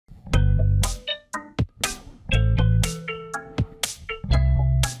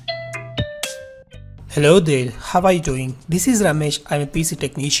Hello there, how are you doing? This is Ramesh, I'm a PC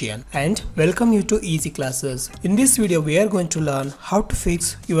technician and welcome you to Easy Classes. In this video we are going to learn how to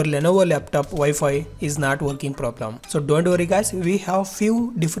fix your Lenovo laptop Wi-Fi is not working problem. So don't worry guys, we have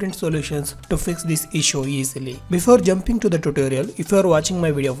few different solutions to fix this issue easily. Before jumping to the tutorial, if you are watching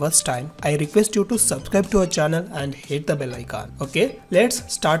my video first time, I request you to subscribe to our channel and hit the bell icon. Okay,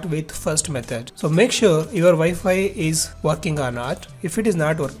 let's start with first method. So make sure your Wi-Fi is working or not. If it is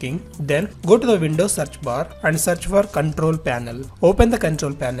not working, then go to the Windows search bar and search for control panel. Open the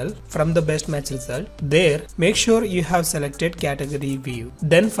control panel from the best match result. There, make sure you have selected category view.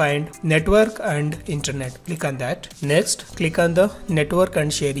 Then find network and internet. Click on that. Next, click on the network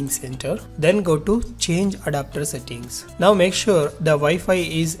and sharing center. Then go to change adapter settings. Now make sure the Wi-Fi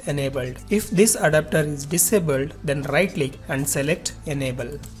is enabled. If this adapter is disabled, then right click and select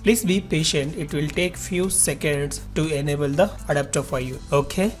enable. Please be patient. It will take few seconds to enable the adapter for you.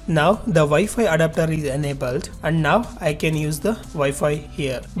 Okay. Now the Wi-Fi adapter is enabled and now I can use the Wi-Fi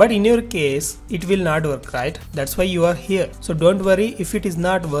here. But in your case, it will not work, right? That's why you are here. So don't worry, if it is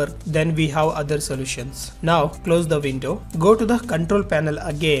not work, then we have other solutions. Now close the window. Go to the control panel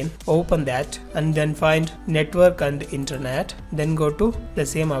again. Open that and then find network and internet. Then go to the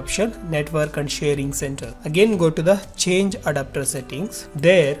same option, network and sharing center. Again go to the change adapter settings.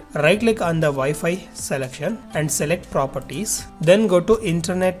 There, right click on the Wi-Fi selection and select properties. Then go to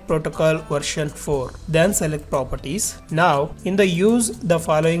internet protocol version 4. Then select properties. Now in the use the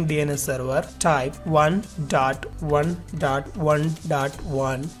following DNS server, type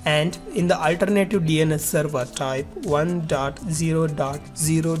 1.1.1.1 and in the alternative DNS server type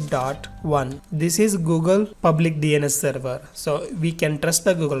 1.0.0.1. This is Google public DNS server. So we can trust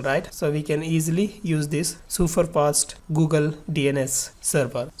the Google, right? So we can easily use this super fast Google DNS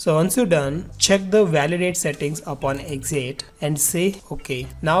server. So once you're done, check the validate settings upon exit and say OK.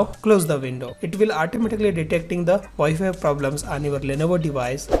 Now close the window. It will automatically detecting the Wi-Fi problems on your Lenovo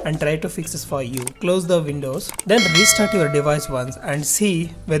device and try to fix this for you. Close the windows, then restart your device once and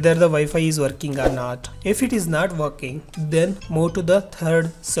see whether the Wi-Fi is working or not. If it is not working, then move to the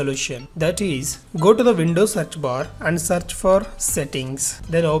third solution. That is, go to the Windows search bar and search for settings.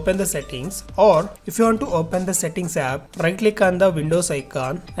 Then open the settings, or if you want to open the settings app, right click on the Windows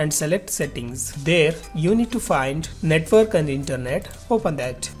icon and select settings. There you need to find network and internet. Open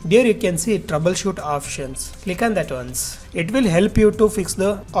that. There you can see troubleshoot options. Click on that once. It will help you to fix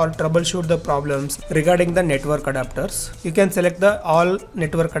the or troubleshoot the problems regarding the network adapters. You can select the all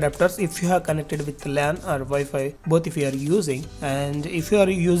network adapters if you are connected with LAN or Wi-Fi, both if you are using, and if you are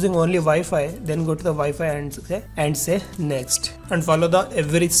using only Wi-Fi, then go to the Wi-Fi and say next and follow the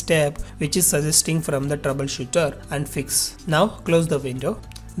every step which is suggesting from the troubleshooter and fix. Now close the window.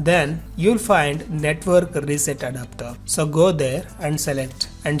 Then you'll find network reset adapter. So go there and select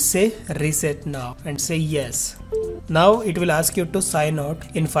and say reset now and say yes. Now it will ask you to sign out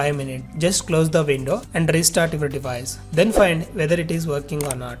in 5 minutes. Just close the window and restart your device. Then find whether it is working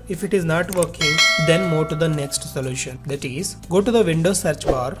or not. If it is not working, then move to the next solution. That is, go to the Windows search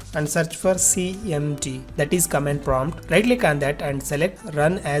bar and search for CMD. That is command prompt. Right click on that and select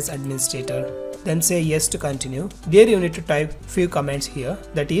run as administrator. Then say yes to continue. There you need to type few commands here.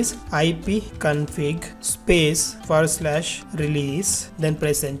 That is ipconfig space / release. Then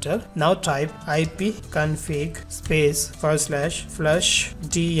press enter. Now type ipconfig space / flush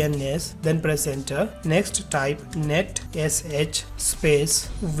DNS. Then press enter. Next type netsh space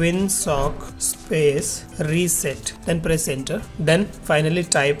winsock space reset. Then press enter. Then finally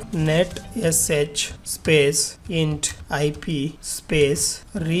type netsh space int ip space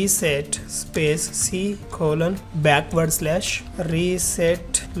reset space c:\reset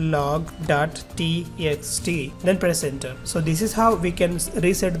log.txt. Then press enter. So this is how we can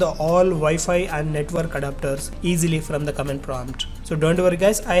reset the all Wi-Fi and network adapters easily from the command prompt. So don't worry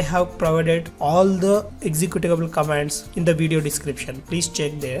guys, I have provided all the executable commands in the video description. Please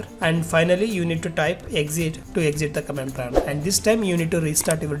check there. And finally you need to type exit to exit the command prompt. And this time you need to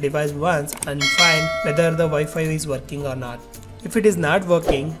restart your device once and find whether the Wi-Fi is working or not. If it is not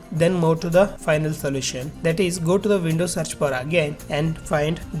working, then move to the final solution. That is, go to the Windows search bar again and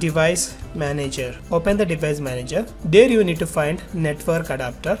find device manager. Open the device manager. There you need to find network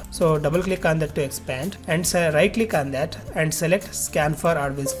adapter. So double click on that to expand and right click on that and select scan for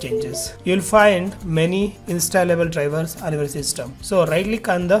advanced changes. You'll find many installable drivers on your system. So right click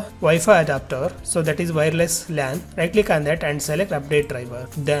on the Wi-Fi adapter. So that is wireless LAN. Right click on that and select update driver.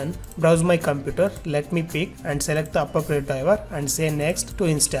 Then browse my computer. Let me pick and select the appropriate driver and say next to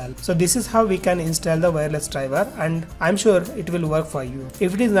install. So this is how we can install the wireless driver and I'm sure it will work for you.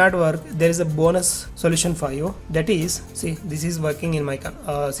 If it is not work, there is a bonus solution for you. That is, see, this is working in my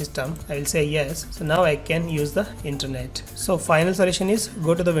system. I will say yes. So now I can use the internet. So final solution is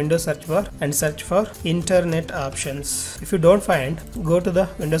go to the Windows search bar and search for internet options. If you don't find, go to the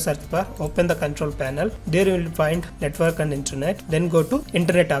Windows search bar, open the control panel. There you will find network and internet. Then go to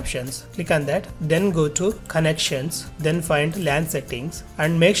internet options. Click on that. Then go to connections. Then find LAN settings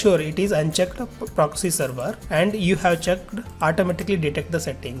and make sure it is unchecked proxy server and you have checked automatically detect the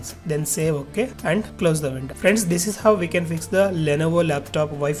settings. Then save OK and close the window. Friends, this is how we can fix the Lenovo laptop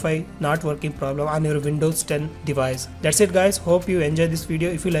Wi-Fi not working problem on your Windows 10 device. That's it guys. Hope you enjoyed this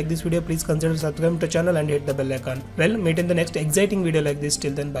video. If you like this video, please consider subscribing to the channel and hit the bell icon. Well, meet in the next exciting video like this.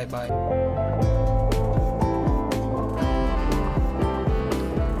 Till then, bye bye.